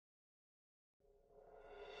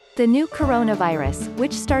The new coronavirus,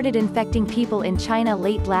 which started infecting people in China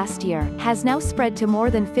late last year, has now spread to more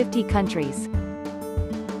than 50 countries.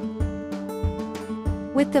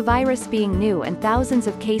 With the virus being new and thousands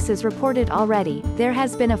of cases reported already, there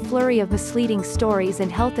has been a flurry of misleading stories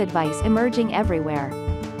and health advice emerging everywhere.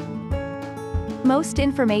 Most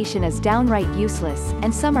information is downright useless,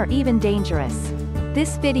 and some are even dangerous.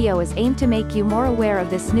 This video is aimed to make you more aware of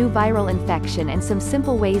this new viral infection and some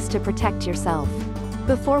simple ways to protect yourself.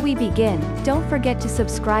 Before we begin, don't forget to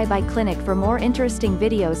subscribe iCliniq for more interesting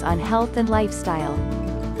videos on health and lifestyle.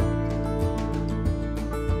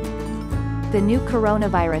 The new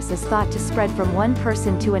coronavirus is thought to spread from one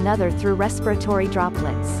person to another through respiratory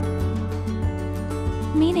droplets.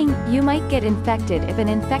 Meaning, you might get infected if an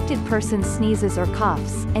infected person sneezes or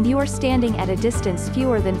coughs, and you are standing at a distance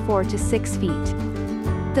fewer than 4 to 6 feet.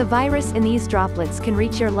 The virus in these droplets can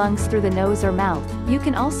reach your lungs through the nose or mouth. You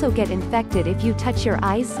can also get infected if you touch your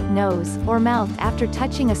eyes, nose, or mouth after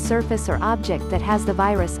touching a surface or object that has the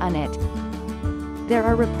virus on it. There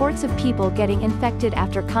are reports of people getting infected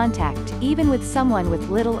after contact, even with someone with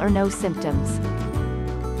little or no symptoms.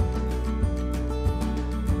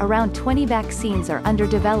 Around 20 vaccines are under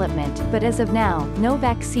development, but as of now, no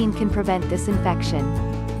vaccine can prevent this infection.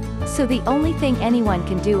 So the only thing anyone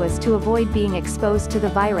can do is to avoid being exposed to the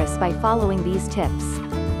virus by following these tips.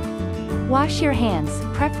 Wash your hands,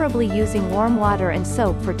 preferably using warm water and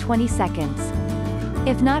soap for 20 seconds.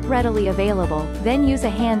 If not readily available, then use a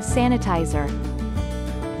hand sanitizer.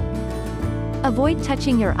 Avoid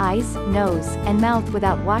touching your eyes, nose, and mouth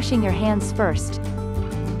without washing your hands first.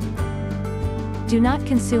 Do not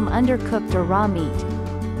consume undercooked or raw meat.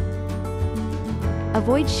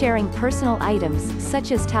 Avoid sharing personal items,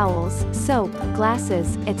 such as towels, soap,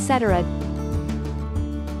 glasses, etc.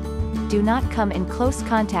 Do not come in close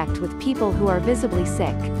contact with people who are visibly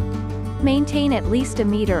sick. Maintain at least a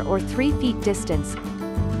meter or 3 feet distance.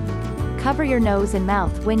 Cover your nose and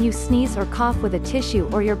mouth when you sneeze or cough with a tissue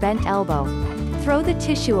or your bent elbow. Throw the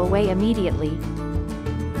tissue away immediately.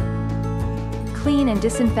 Clean and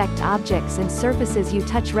disinfect objects and surfaces you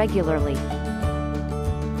touch regularly.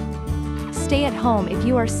 Stay at home if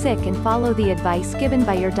you are sick and follow the advice given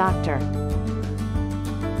by your doctor.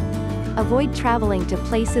 Avoid traveling to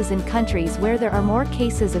places and countries where there are more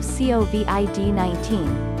cases of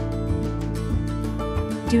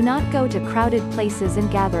COVID-19. Do not go to crowded places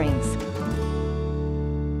and gatherings.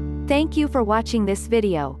 Thank you for watching this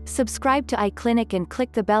video. Subscribe to iCliniq and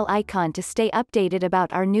click the bell icon to stay updated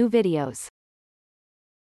about our new videos.